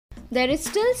There is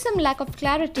still some lack of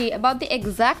clarity about the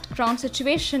exact ground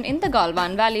situation in the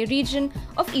Galwan Valley region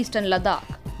of eastern Ladakh,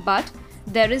 but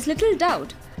there is little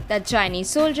doubt that Chinese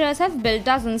soldiers have built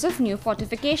dozens of new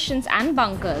fortifications and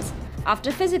bunkers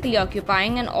after physically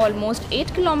occupying an almost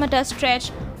 8-kilometer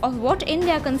stretch of what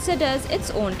India considers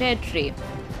its own territory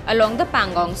along the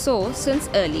Pangong Tso since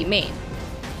early May.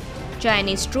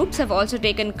 Chinese troops have also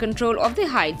taken control of the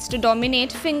heights to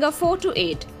dominate Finger 4 to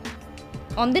 8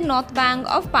 on the north bank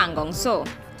of Pangong Tso,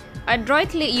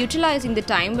 adroitly utilizing the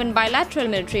time when bilateral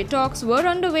military talks were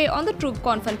underway on the troop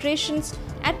concentrations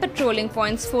at patrolling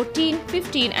points 14,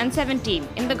 15 and 17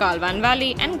 in the Galwan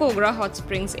Valley and Gogra Hot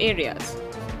Springs areas.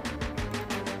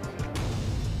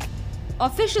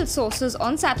 Official sources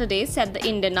on Saturday said the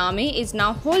Indian Army is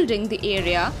now holding the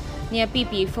area near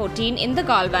PP-14 in the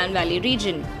Galwan Valley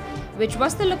region, which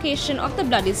was the location of the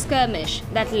bloody skirmish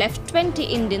that left 20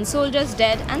 Indian soldiers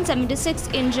dead and 76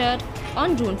 injured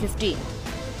on June 15.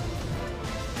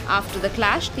 After the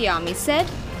clash, the army said,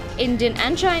 Indian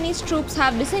and Chinese troops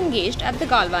have disengaged at the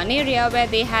Galwan area where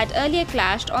they had earlier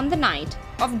clashed on the night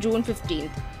of June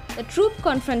 15th. The troop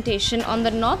confrontation on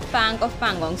the north bank of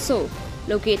Pangong Tso,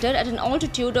 located at an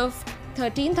altitude of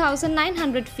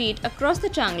 13,900 feet across the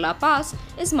Changla Pass,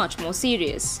 is much more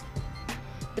serious.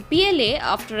 The PLA,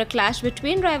 after a clash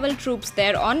between rival troops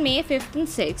there on May 5th and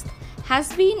 6th,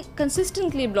 has been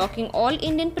consistently blocking all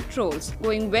Indian patrols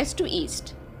going west to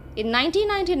east. In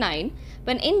 1999,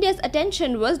 when India's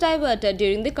attention was diverted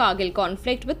during the Kargil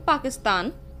conflict with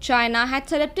Pakistan, China had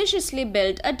surreptitiously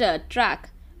built a dirt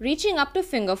track, reaching up to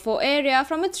Finger 4 area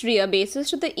from its rear bases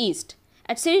to the east,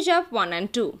 at Sirijap 1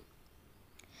 and 2.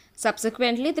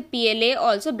 Subsequently, the PLA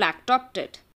also blacktopped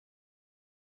it.